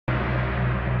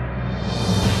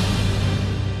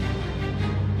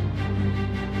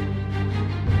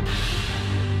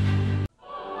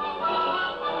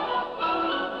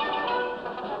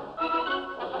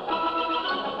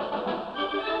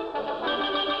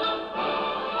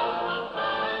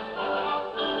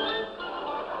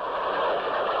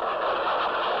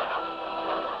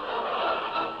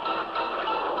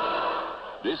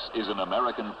is an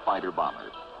American fighter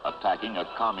bomber attacking a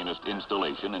communist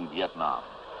installation in Vietnam.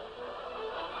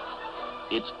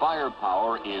 Its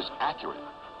firepower is accurate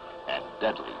and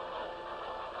deadly.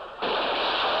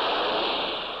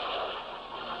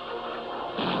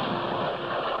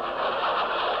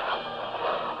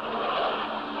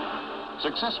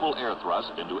 Successful air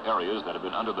thrust into areas that have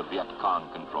been under the Viet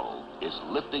Cong control is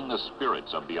lifting the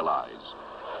spirits of the Allies.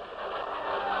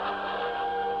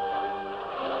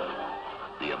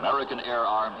 The American air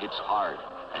arm hits hard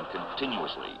and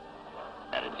continuously,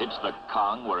 and it hits the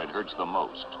Cong where it hurts the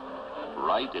most,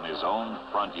 right in his own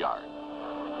front yard.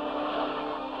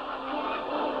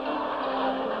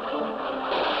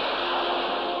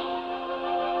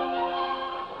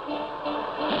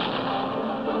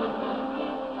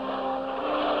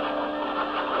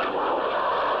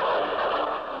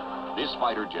 This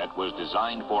fighter jet was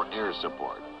designed for air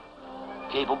support,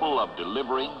 capable of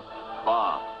delivering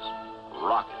bombs,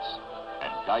 rockets,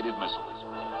 and guided missiles.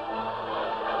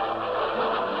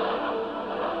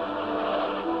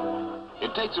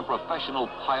 It takes a professional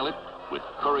pilot with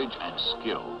courage and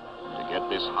skill to get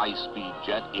this high-speed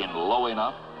jet in low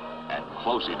enough and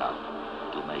close enough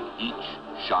to make each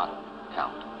shot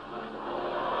count.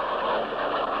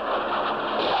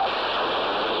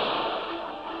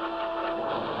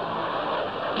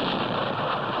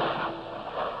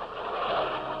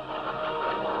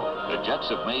 The jets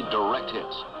have made direct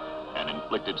hits and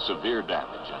inflicted severe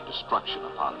damage and destruction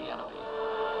upon the enemy.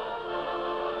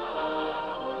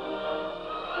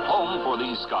 Home for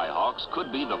these Skyhawks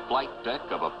could be the flight deck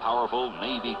of a powerful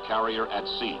Navy carrier at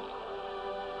sea,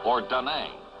 or Da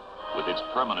Nang with its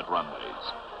permanent runways.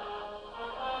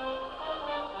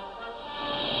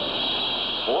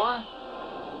 Or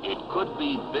it could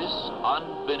be this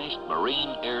unfinished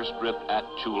Marine airstrip at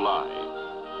Chu Lai,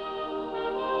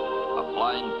 a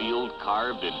flying field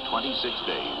carved in 26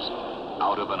 days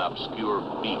out of an obscure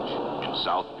beach in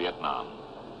South Vietnam.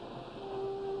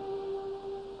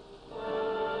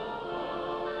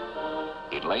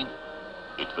 In length,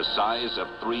 it's the size of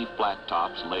 3 flat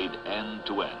tops laid end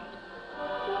to end.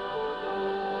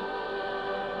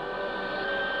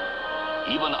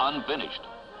 Even unfinished,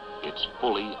 it's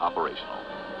fully operational.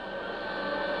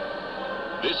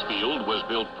 This field was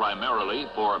built primarily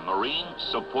for Marine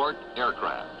support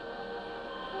aircraft.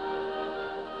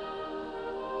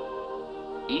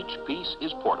 Each piece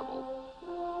is portable.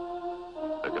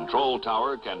 The control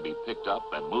tower can be picked up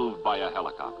and moved by a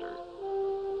helicopter.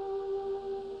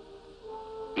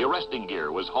 The arresting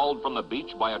gear was hauled from the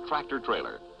beach by a tractor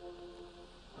trailer.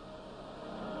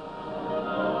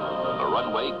 The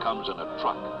runway comes in a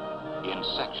truck, in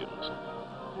sections.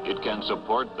 It can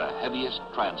support the heaviest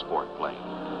transport plane.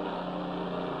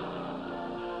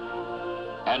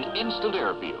 An instant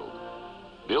airfield,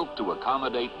 built to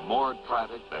accommodate more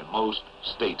traffic than most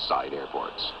stateside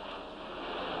airports.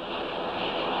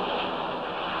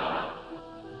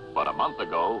 But a month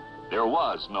ago, there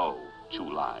was no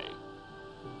Chu Lai.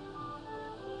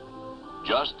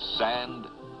 Just sand,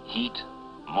 heat,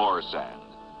 more sand,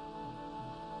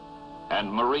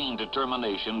 and Marine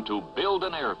determination to build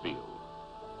an airfield.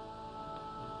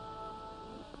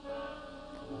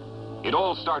 It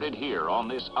all started here on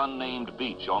this unnamed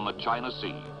beach on the China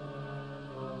Sea.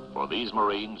 For these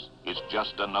Marines, it's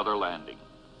just another landing,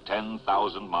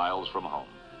 10,000 miles from home.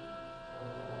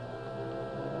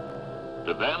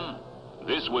 To them,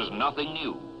 this was nothing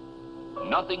new,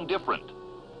 nothing different.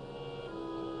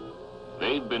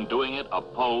 They've been doing it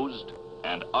opposed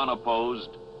and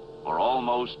unopposed for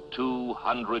almost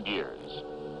 200 years.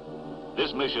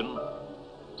 This mission,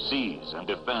 seize and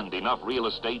defend enough real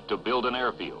estate to build an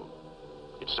airfield.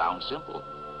 It sounds simple.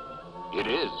 It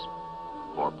is,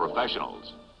 for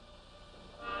professionals.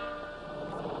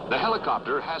 The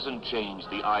helicopter hasn't changed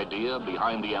the idea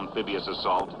behind the amphibious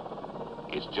assault.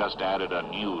 It's just added a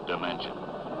new dimension.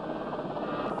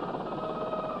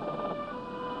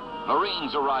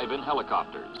 Marines arrive in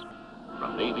helicopters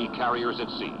from Navy carriers at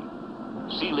sea,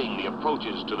 sealing the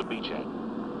approaches to the beachhead.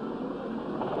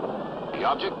 The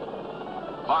object?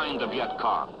 Find the Viet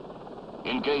Cong,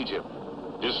 engage him,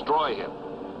 destroy him,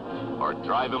 or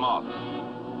drive him off.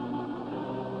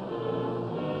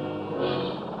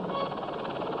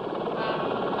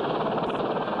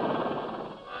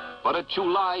 But at Chu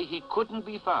Lai, he couldn't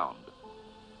be found.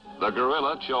 The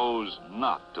guerrilla chose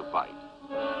not to fight.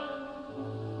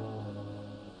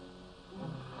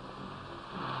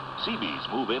 Seabees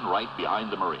move in right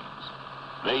behind the Marines.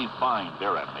 They find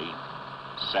their enemy,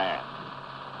 sand.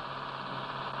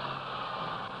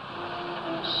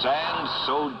 Sand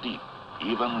so deep,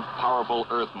 even powerful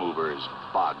earth movers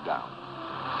bog down.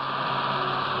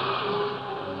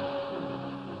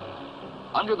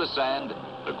 Under the sand,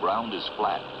 the ground is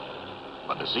flat,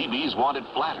 but the Seabees want it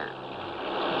flatter.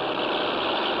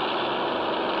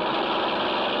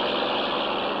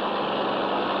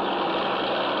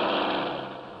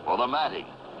 For the matting,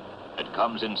 it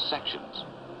comes in sections.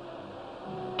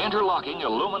 Interlocking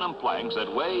aluminum planks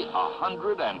that weigh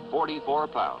 144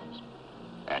 pounds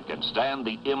and can stand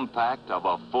the impact of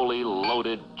a fully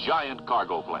loaded giant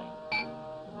cargo plane.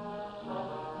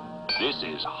 This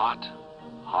is hot,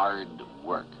 hard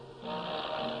work.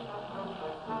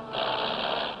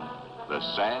 The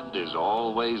sand is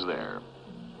always there.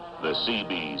 The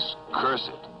Seabees curse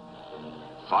it,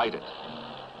 fight it,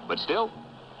 but still,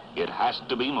 it has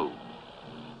to be moved.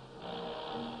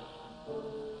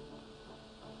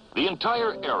 The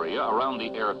entire area around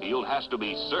the airfield has to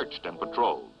be searched and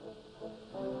patrolled.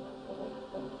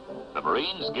 The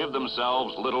Marines give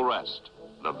themselves little rest.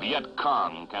 The Viet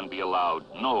Cong can be allowed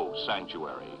no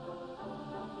sanctuary.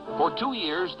 For 2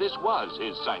 years, this was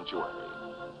his sanctuary.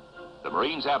 The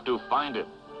Marines have to find him,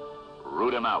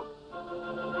 root him out.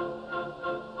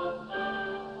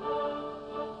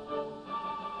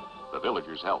 The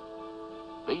villagers help.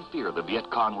 They fear the Viet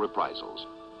Cong reprisals,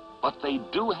 but they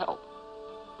do help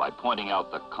by pointing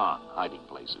out the Cong hiding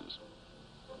places.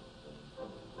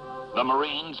 The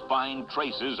Marines find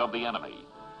traces of the enemy,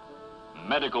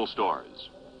 medical stores,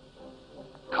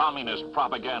 communist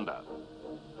propaganda,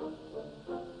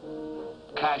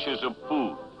 caches of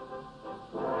food,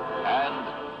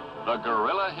 and the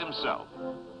guerrilla himself,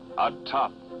 a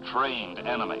tough, trained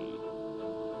enemy,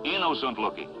 innocent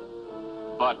looking,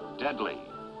 but deadly.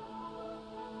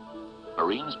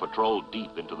 Marines patrol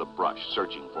deep into the brush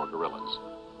searching for guerrillas.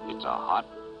 It's a hot,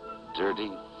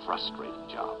 dirty, frustrating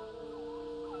job.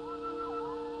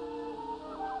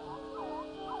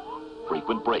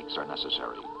 Frequent breaks are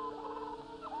necessary.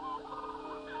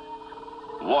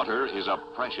 Water is a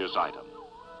precious item.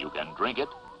 You can drink it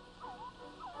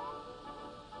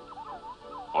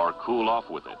or cool off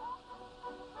with it.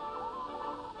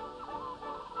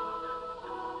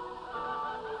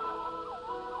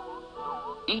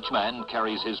 Each man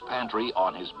carries his pantry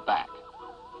on his back.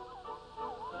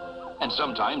 And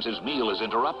sometimes his meal is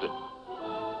interrupted.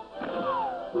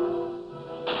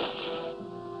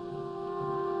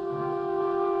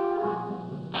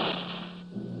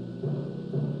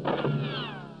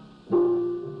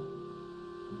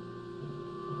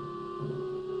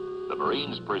 The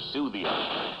Marines pursue the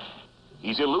enemy.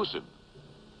 He's elusive.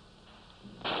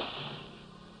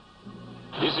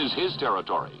 This is his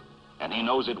territory, and he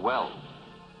knows it well.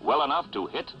 Well enough to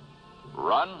hit,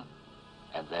 run,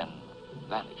 and then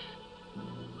vanish.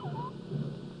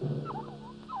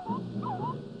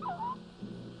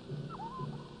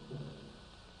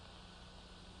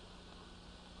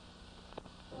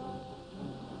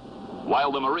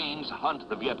 While the Marines hunt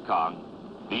the Viet Cong,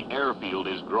 the airfield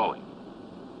is growing.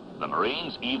 The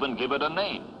Marines even give it a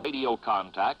name. Radio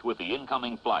contact with the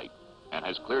incoming flight and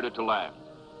has cleared it to land.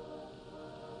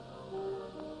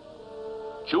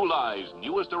 Chu Lai's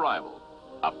newest arrival,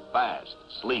 a fast,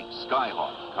 sleek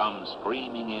Skyhawk, comes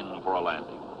screaming in for a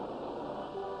landing.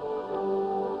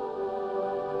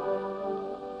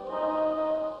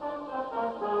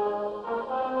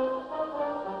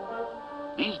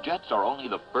 These jets are only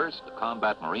the first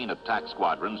combat Marine attack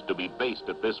squadrons to be based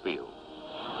at this field.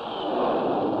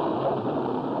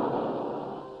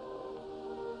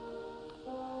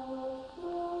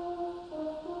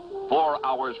 Four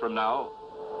hours from now,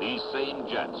 these same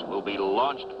jets will be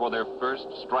launched for their first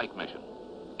strike mission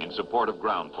in support of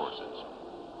ground forces.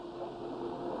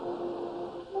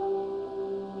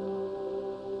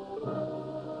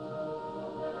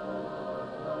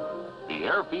 The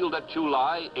airfield at Chu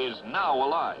Lai is now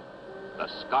alive. The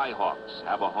Skyhawks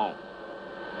have a home.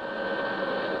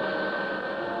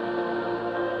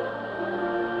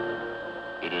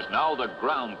 It is now the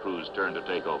ground crew's turn to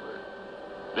take over.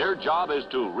 Their job is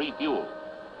to refuel,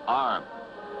 arm,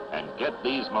 and get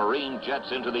these Marine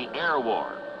jets into the air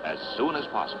war as soon as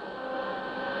possible.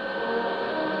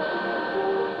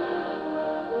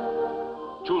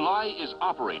 Chu Lai is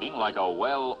operating like a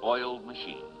well-oiled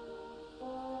machine.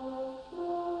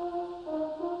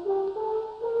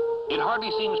 It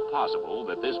hardly seems possible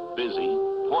that this busy,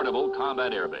 portable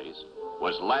combat airbase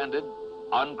was landed,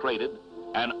 uncrated,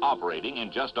 and operating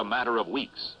in just a matter of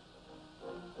weeks.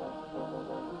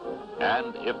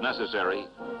 And, if necessary,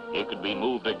 it could be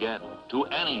moved again to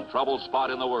any trouble spot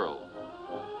in the world.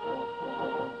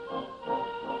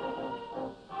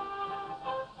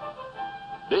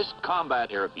 This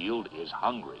combat airfield is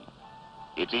hungry.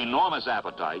 Its enormous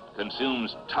appetite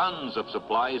consumes tons of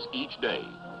supplies each day.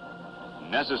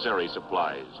 Necessary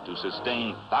supplies to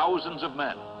sustain thousands of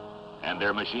men and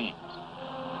their machines.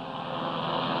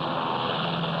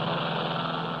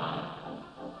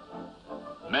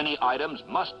 Many items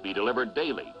must be delivered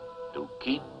daily to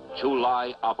keep Chu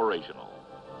Lai operational.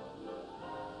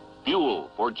 Fuel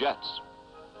for jets,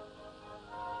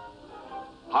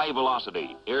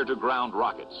 high-velocity air-to-ground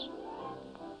rockets,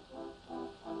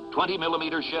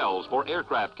 20-millimeter shells for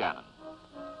aircraft cannon,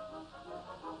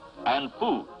 and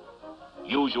food,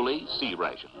 usually sea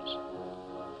rations.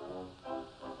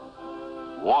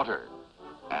 Water,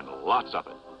 and lots of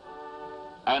it.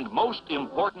 And most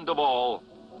important of all,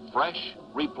 fresh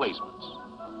replacements.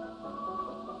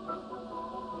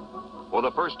 For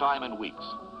the first time in weeks,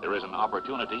 there is an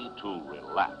opportunity to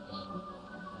relax.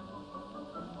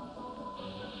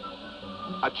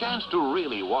 A chance to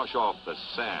really wash off the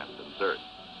sand and dirt.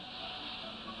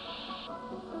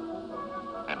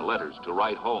 And letters to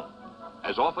write home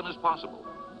as often as possible.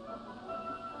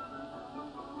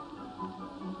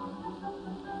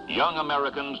 Young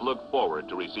Americans look forward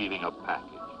to receiving a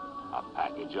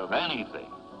package of anything.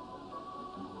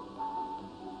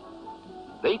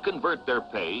 They convert their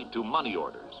pay to money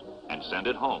orders and send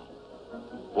it home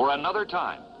for another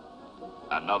time,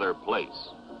 another place.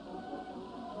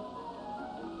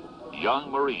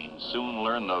 Young Marines soon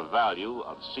learn the value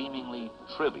of seemingly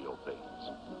trivial things.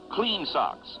 Clean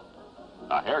socks,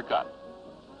 a haircut,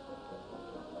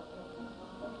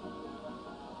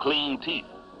 clean teeth,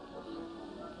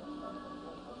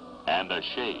 and a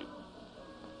shave.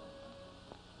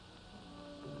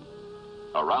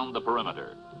 Around the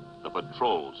perimeter, the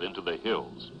patrols into the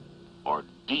hills or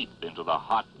deep into the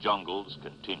hot jungles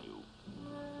continue.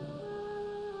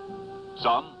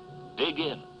 Some dig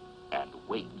in and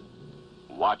wait,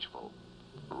 watchful,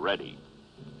 ready.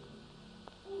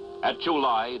 At Chu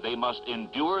Lai, they must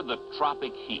endure the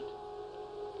tropic heat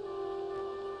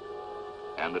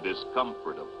and the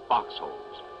discomfort of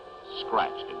foxholes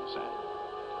scratched in the sand.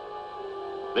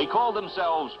 They call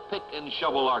themselves pick and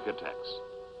shovel architects,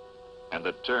 and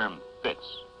the term fits.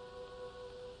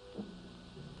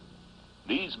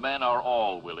 These men are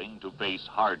all willing to face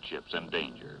hardships and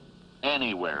danger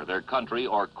anywhere their country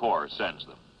or Corps sends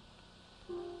them.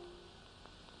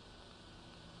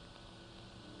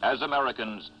 As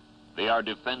Americans, they are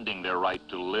defending their right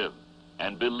to live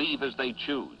and believe as they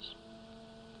choose.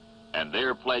 And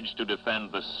they're pledged to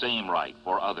defend the same right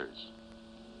for others.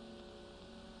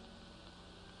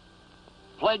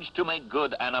 Pledged to make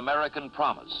good an American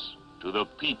promise to the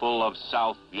people of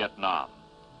South Vietnam.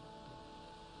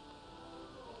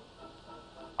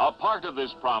 A part of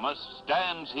this promise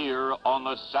stands here on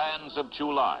the sands of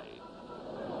Chu Lai,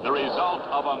 the result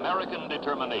of American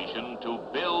determination to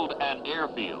build an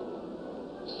airfield,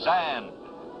 sand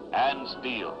and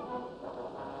steel.